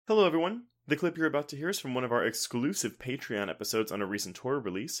Hello, everyone. The clip you're about to hear is from one of our exclusive Patreon episodes on a recent horror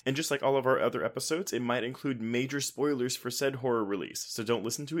release, and just like all of our other episodes, it might include major spoilers for said horror release, so don't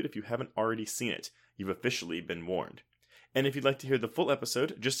listen to it if you haven't already seen it. You've officially been warned. And if you'd like to hear the full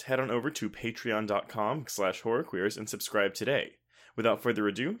episode, just head on over to patreon.com/horrorqueers and subscribe today. Without further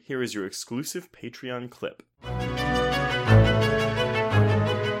ado, here is your exclusive Patreon clip.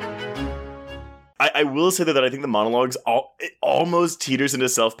 I will say that I think the monologues it almost teeters into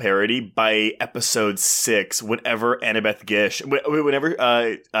self-parody by episode 6, whenever Annabeth Gish, whenever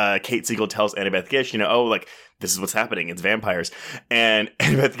Kate Siegel tells Annabeth Gish, this is what's happening, it's vampires. And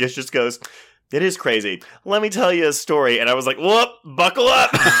Annabeth Gish just goes, "It is crazy. Let me tell you a story." And I was like, whoop, buckle up.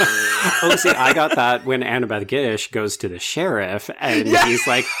 Oh, see, I got that when Annabeth Gish goes to the sheriff, and he's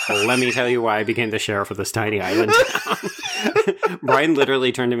like, "Let me tell you why I became the sheriff of this tiny island town." Brian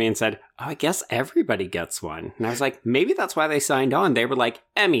literally turned to me and said, "Oh, I guess everybody gets one." And I was like, maybe that's why they signed on. They were like,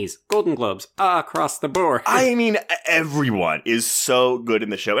 Emmys, Golden Globes, across the board. I mean, everyone is so good in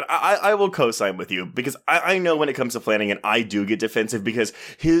the show. And I will co-sign with you, because I know when it comes to Flanagan, I do get defensive because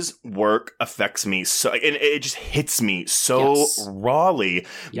his work affects me so, and it just hits me so rawly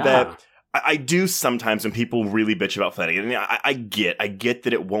that I do sometimes when people really bitch about Flanagan. I mean, I get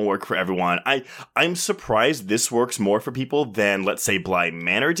that it won't work for everyone. I'm surprised this works more for people than, let's say, Bly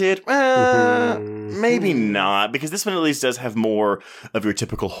Manor did. Maybe not, because this one at least does have more of your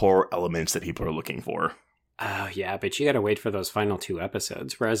typical horror elements that people are looking for. Oh, yeah, but you gotta wait for those final 2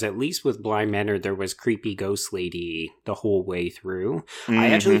 episodes. Whereas at least with Bly Manor, there was creepy ghost lady the whole way through. Mm-hmm. I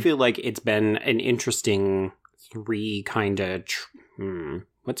actually feel like it's been an interesting 3 kind of...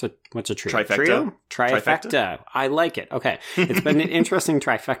 What's a trio? Trifecta? Trifecta. I like it. Okay. It's been an interesting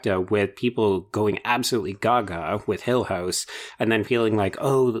trifecta with people going absolutely gaga with Hill House and then feeling like,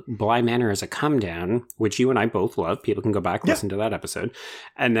 oh, Bly Manor is a come down, which you and I both love. People can go back and listen to that episode.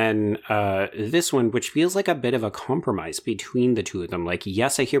 And then this one, which feels like a bit of a compromise between the two of them. Like,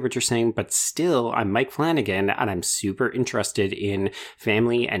 yes, I hear what you're saying, but still, I'm Mike Flanagan and I'm super interested in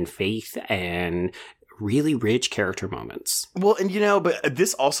family and faith and really rich character moments. Well, and but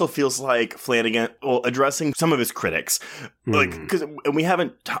this also feels like Flanagan, addressing some of his critics. Because we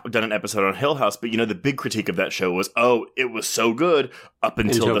haven't done an episode on Hill House, but the big critique of that show was, it was so good up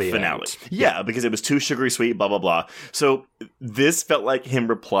until the finale. Yeah, because it was too sugary sweet, blah, blah, blah. So this felt like him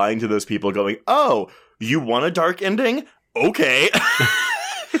replying to those people going, oh, you want a dark ending? Okay.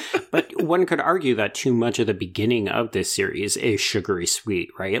 But one could argue that too much of the beginning of this series is sugary sweet,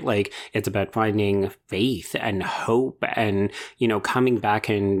 right? Like, it's about finding faith and hope and, coming back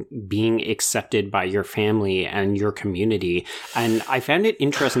and being accepted by your family and your community. And I found it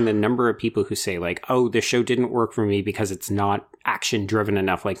interesting the number of people who say, like, oh, the show didn't work for me because it's not action driven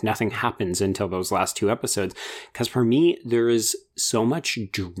enough. Like, nothing happens until those last 2 episodes. Because for me, there is so much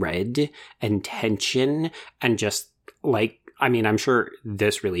dread and tension and just, like, I mean, I'm sure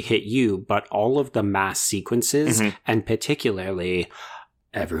this really hit you, but all of the mass sequences, and particularly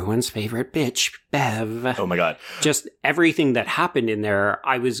everyone's favorite bitch, Bev. Oh my God. Just everything that happened in there,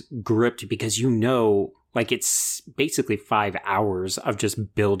 I was gripped because like, it's basically 5 hours of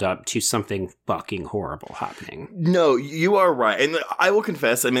just build up to something fucking horrible happening. No, you are right. And I will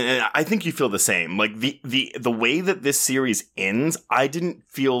confess, and I think you feel the same. Like, the way that this series ends, I didn't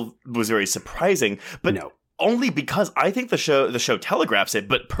feel was very surprising, but no. Only because I think the show telegraphs it,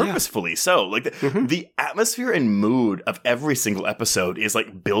 but purposefully so. Like, the atmosphere and mood of every single episode is,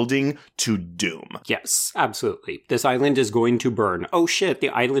 like, building to doom. Yes, absolutely. This island is going to burn. Oh shit, the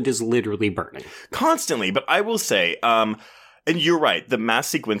island is literally burning. Constantly. But I will say, and you're right, the mass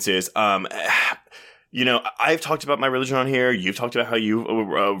sequences, I've talked about my religion on here. You've talked about how you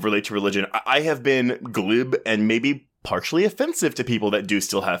relate to religion. I have been glib and maybe partially offensive to people that do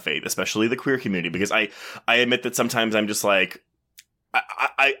still have faith, especially the queer community, because I admit that sometimes I'm just like,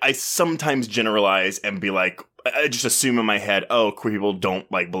 I sometimes generalize and be like, I just assume in my head, oh, queer people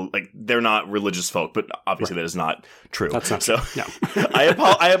don't like they're not religious folk, but obviously that is not true. That's not so. True. No.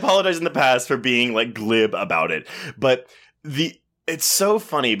 I apologize in the past for being like glib about it, but it's so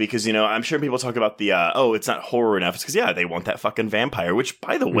funny because, I'm sure people talk about the, it's not horror enough. It's because, they want that fucking vampire, which,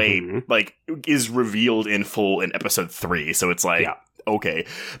 by the way, like, is revealed in full in episode 3. So it's like, okay.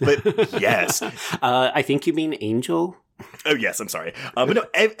 But yes. I think you mean Angel? Oh, yes, I'm sorry. But no,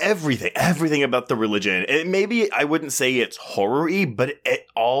 everything about the religion. And maybe I wouldn't say it's horror-y, but it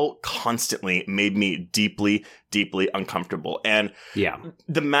all constantly made me deeply, deeply uncomfortable. And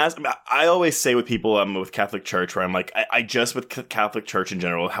the mass, I always say with people with Catholic Church, where I'm like, I just with Catholic Church in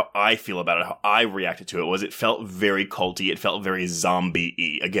general, how I feel about it, how I reacted to it was it felt very culty. It felt very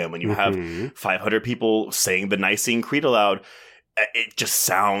zombie-y. Again, when you have 500 people saying the Nicene Creed aloud, it just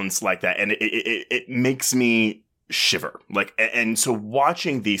sounds like that, and it makes me shiver. Like, and so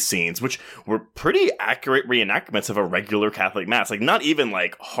watching these scenes, which were pretty accurate reenactments of a regular Catholic mass, like not even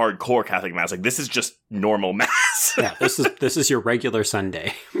like hardcore Catholic mass, like this is just normal mass. Yeah, this is your regular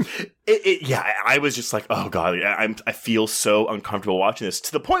Sunday. Yeah, I was just like, oh god, I feel so uncomfortable watching this,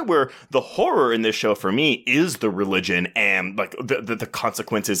 to the point where the horror in this show for me is the religion and like the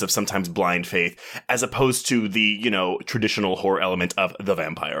consequences of sometimes blind faith, as opposed to the, you know, traditional horror element of the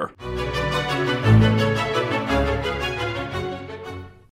vampire.